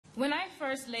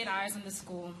first laid eyes on the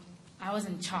school, I was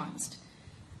entranced.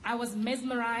 I was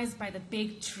mesmerized by the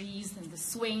big trees and the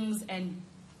swings and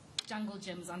jungle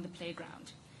gyms on the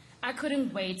playground. I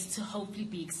couldn't wait to hopefully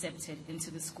be accepted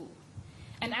into the school.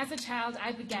 And as a child,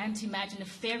 I began to imagine a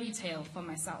fairy tale for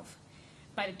myself.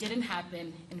 But it didn't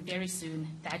happen, and very soon,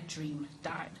 that dream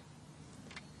died.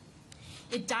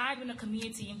 It died when a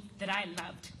community that I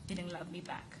loved didn't love me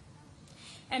back.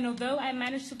 And although I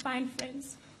managed to find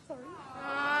friends,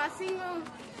 single.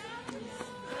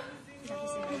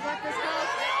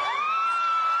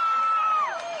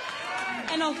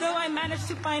 And although I managed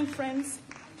to find friends,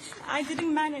 I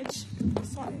didn't manage,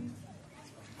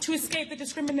 to escape the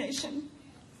discrimination.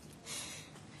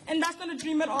 And that's not a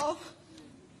dream at all.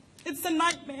 It's a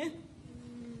nightmare.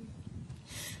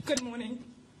 Good morning.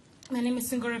 My name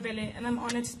is Singoravele, and I'm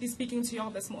honored to be speaking to you all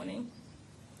this morning.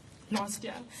 Last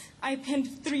year, I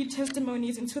penned 3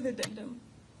 testimonies into the addendum.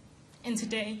 And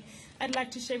today, I'd like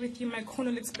to share with you my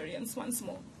Cornwall experience once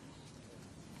more.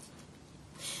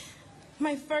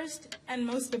 My first and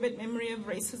most vivid memory of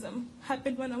racism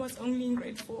happened when I was only in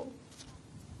grade 4.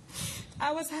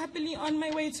 I was happily on my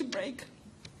way to break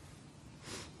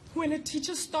when a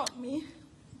teacher stopped me.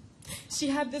 She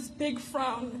had this big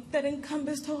frown that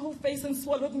encompassed her whole face and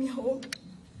swallowed me whole.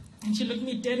 And she looked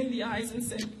me dead in the eyes and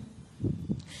said,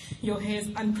 "Your hair is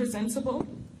unpresentable,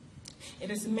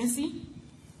 it is messy,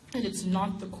 and it's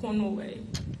not the Cornwall way."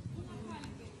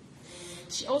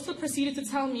 She also proceeded to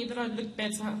tell me that I'd look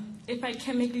better if I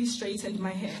chemically straightened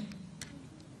my hair.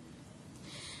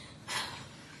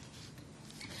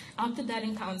 After that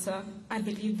encounter, I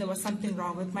believed there was something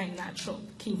wrong with my natural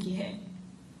kinky hair.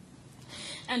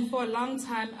 And for a long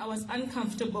time, I was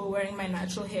uncomfortable wearing my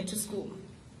natural hair to school.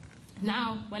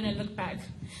 Now, when I look back,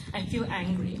 I feel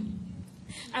angry.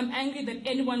 I'm angry that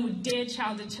anyone would dare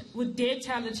tell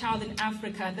a child in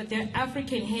Africa that their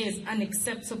African hair is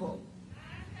unacceptable.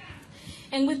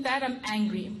 And with that, I'm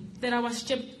angry that I was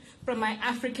stripped from my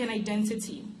African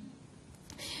identity.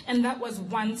 And that was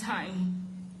one time,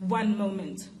 one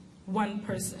moment, one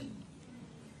person.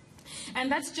 And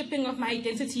that stripping of my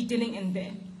identity didn't end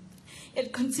there.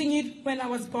 It continued when I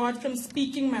was barred from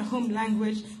speaking my home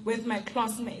language with my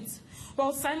classmates,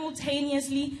 while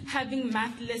simultaneously having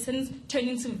math lessons turn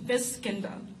into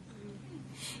Wiskunde.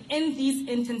 In these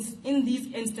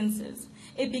instances,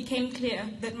 it became clear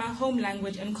that my home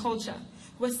language and culture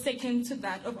was second to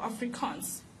that of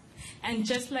Afrikaans. And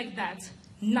just like that,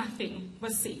 nothing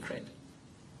was sacred.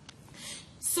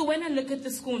 So when I look at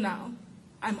the school now,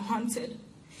 I'm haunted.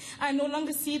 I no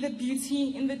longer see the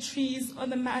beauty in the trees or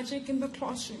the magic in the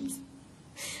classrooms.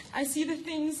 I see the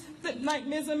things that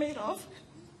nightmares are made of.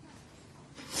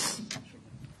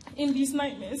 In these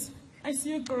nightmares, I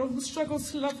see a girl who struggles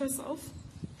to love herself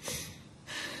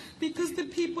because the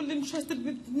people entrusted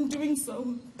with doing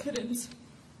so couldn't.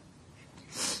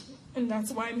 And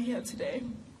that's why I'm here today.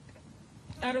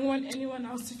 I don't want anyone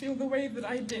else to feel the way that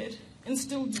I did and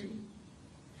still do.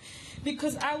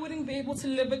 Because I wouldn't be able to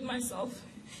live with myself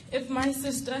if my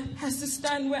sister has to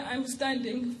stand where I'm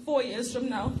standing 4 years from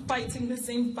now, fighting the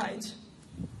same fight.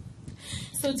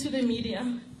 So to the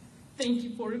media, thank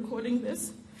you for recording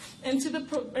this. And to the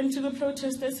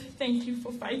protesters, thank you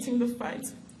for fighting the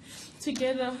fight.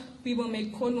 Together, we will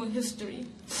make Cornwall history.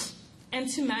 And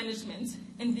to management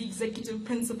and the executive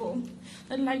principal,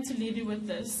 I'd like to leave you with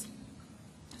this.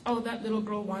 All that little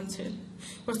girl wanted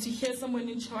was to hear someone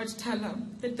in charge tell her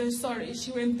that they're sorry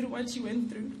she went through what she went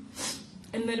through,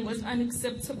 and that it was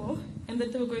unacceptable, and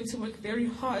that they were going to work very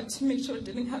hard to make sure it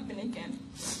didn't happen again.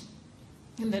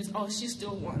 And that's all she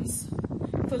still wants,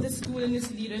 for the school and its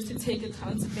leaders to take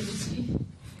accountability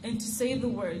and to say the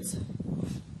words,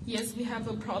 "Yes, we have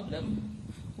a problem,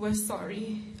 we're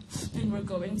sorry, and we're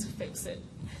going to fix it."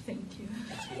 Thank you.